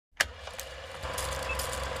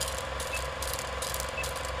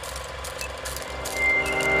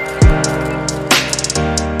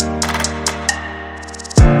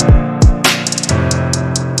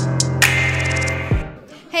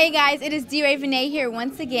guys, it is D-Ray Vinay here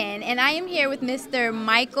once again, and I am here with Mr.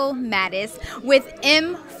 Michael Mattis with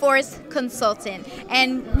MForce Consultant,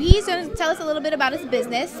 and he's going to tell us a little bit about his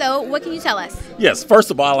business. So what can you tell us? Yes,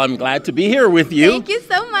 first of all, I'm glad to be here with you. Thank you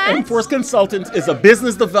so much. MForce Consultant is a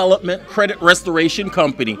business development credit restoration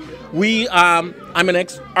company. I'm an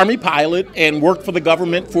ex-Army pilot and worked for the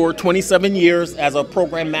government for 27 years as a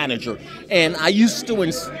program manager, and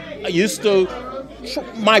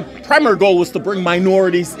my primary goal was to bring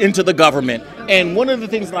minorities into the government. And one of the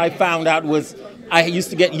things that I found out was I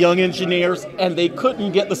used to get young engineers and they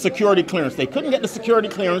couldn't get the security clearance. They couldn't get the security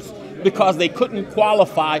clearance because they couldn't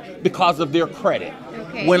qualify because of their credit.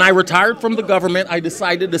 Okay. When I retired from the government, I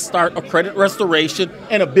decided to start a credit restoration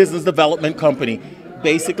and a business development company,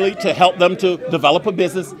 basically to help them to develop a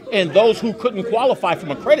business and those who couldn't qualify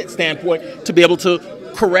from a credit standpoint to be able to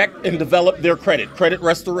correct and develop their credit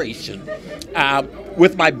restoration.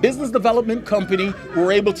 With my business development company,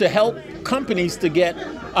 we're able to help companies to get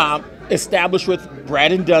established with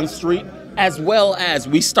Brad & Dunn Street, as well as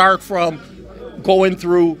we start from going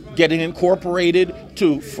through getting incorporated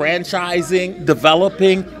to franchising,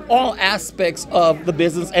 developing all aspects of the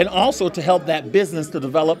business, and also to help that business to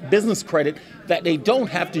develop business credit that they don't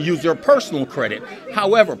have to use their personal credit.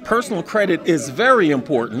 However, personal credit is very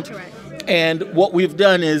important. Correct. And what we've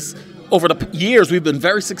done is, over the years, we've been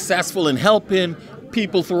very successful in helping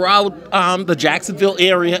people throughout the Jacksonville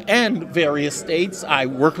area and various states. I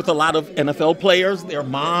work with a lot of NFL players, their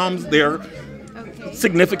moms, their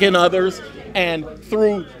significant others, and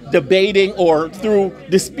through debating or through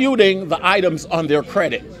disputing the items on their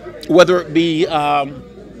credit, whether it be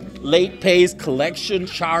late pays, collection,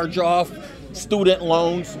 charge-off, student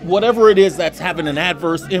loans, whatever it is that's having an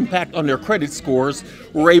adverse impact on their credit scores,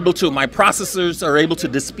 my processors are able to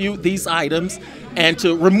dispute these items and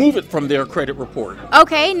to remove it from their credit report.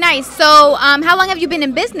 Okay, nice. So how long have you been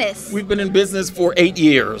in business? We've been in business for 8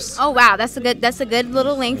 years. Oh wow, that's a good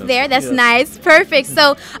little length there. That's nice. Perfect.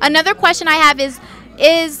 So another question I have is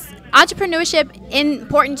entrepreneurship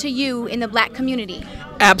important to you in the Black community?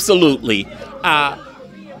 Absolutely.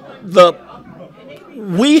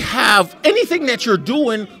 We have anything that you're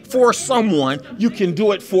doing for someone, you can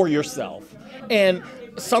do it for yourself. And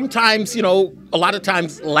sometimes, a lot of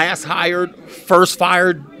times last hired, first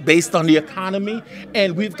fired based on the economy.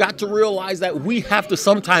 And we've got to realize that we have to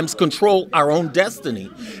sometimes control our own destiny.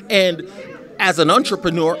 And as an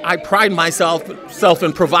entrepreneur, I pride myself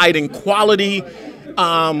in providing quality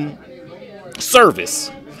service.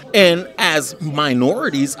 And as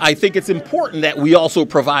minorities, I think it's important that we also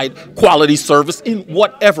provide quality service in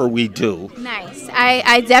whatever we do. Nice.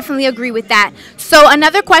 I definitely agree with that. So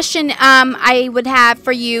another question I would have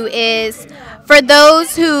for you is, for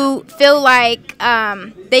those who feel like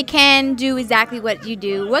they can do exactly what you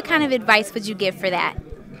do, what kind of advice would you give for that?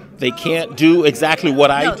 They can't do exactly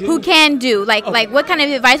what I do? Who can do? Like what kind of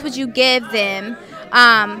advice would you give them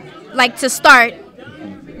to start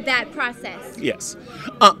that process? Yes.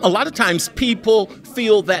 A lot of times people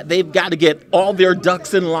feel that they've got to get all their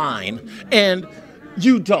ducks in line, and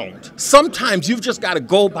you don't. Sometimes you've just got to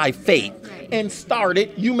go by faith and start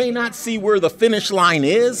it. You may not see where the finish line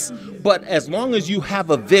is, but as long as you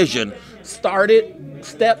have a vision, start it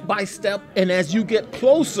step by step, and as you get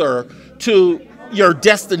closer to your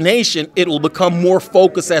destination, it will become more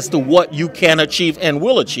focused as to what you can achieve and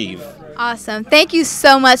will achieve. Awesome. Thank you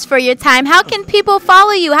so much for your time. How can people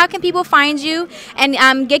follow you? How can people find you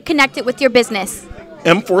and get connected with your business?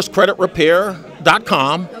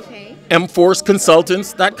 MForceCreditRepair.com,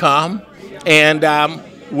 MForceConsultants.com, and I'm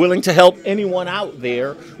willing to help anyone out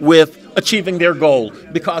there with achieving their goal,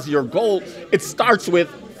 because your goal, it starts with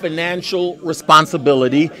financial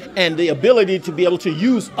responsibility and the ability to be able to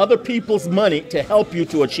use other people's money to help you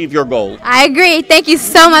to achieve your goal. I agree. Thank you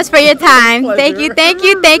so much for your time. Thank you.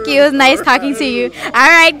 It was nice talking to you. All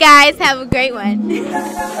right, guys, have a great one.